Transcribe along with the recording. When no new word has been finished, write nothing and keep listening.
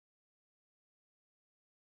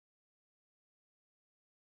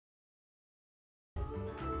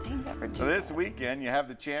So this weekend, you have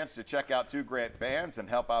the chance to check out two great bands and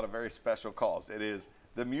help out a very special cause. It is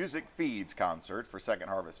the Music Feeds concert for Second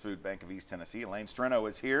Harvest Food Bank of East Tennessee. Elaine Streno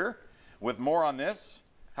is here with more on this.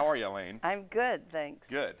 How are you, Elaine? I'm good, thanks.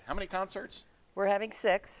 Good. How many concerts? We're having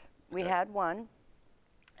 6. We Okay. had 1.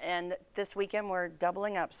 And this weekend we're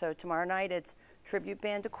doubling up. So tomorrow night it's tribute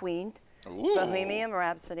band to Queen, Ooh. Bohemian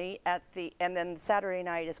Rhapsody and then Saturday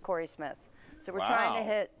night is Corey Smith. So we're trying to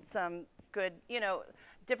hit some good,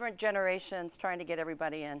 different generations, trying to get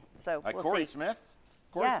everybody in. So Like we'll Corey see. Smith?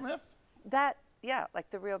 Corey Smith? Yeah, like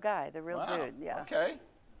the real guy, the real dude. Yeah. Okay.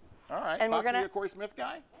 All right. And Foxy, we're gonna a Corey Smith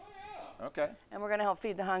guy? Okay. And we're gonna help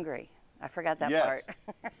feed the hungry. I forgot that Yes.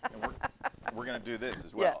 part. And we're going to do this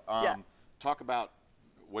as well. Yeah. Talk about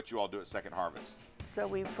what you all do at Second Harvest. So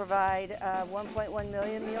we provide 1.1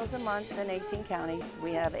 million meals a month in 18 counties.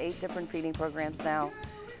 We have 8 different feeding programs now.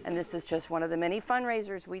 And this is just one of the many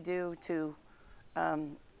fundraisers we do to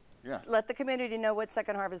let the community know what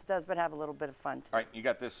Second Harvest does, but have a little bit of fun. All right, you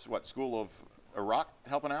got this, School of Rock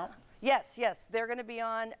helping out? Yes. They're going to be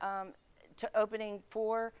on opening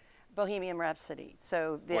for Bohemian Rhapsody.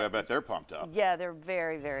 So Boy, I bet they're pumped up. Yeah, they're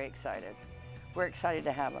very, very excited. We're excited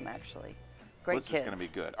to have them, actually. Great This kids. is going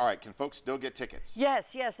to be good. All right, can folks still get tickets?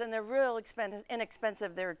 Yes, and they're real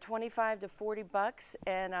inexpensive. They're 25 to 40 bucks,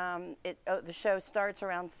 and the show starts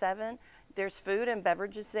around 7. There's food and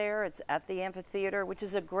beverages there. It's at the amphitheater, which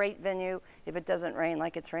is a great venue if it doesn't rain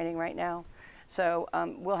like it's raining right now. So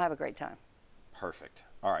we'll have a great time. Perfect.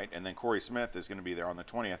 All right, and then Corey Smith is going to be there on the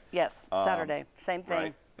 20th. Yes, Saturday. Same thing.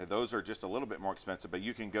 Right. Those are just a little bit more expensive, but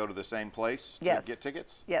you can go to the same place to get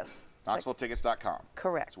tickets? Yes. KnoxvilleTickets.com.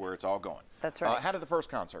 Correct. That's where it's all going. That's right. How did the first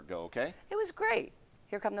concert go, okay? It was great.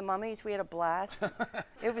 Here Come the Mummies. We had a blast.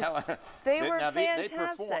 It was. They were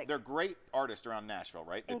fantastic. They're great artists around Nashville,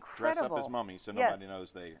 right? They Incredible. dress up as mummies, so nobody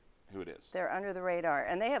knows who it is. They're under the radar,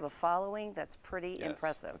 and they have a following that's pretty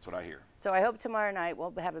impressive. That's what I hear. So I hope tomorrow night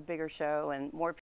we'll have a bigger show and more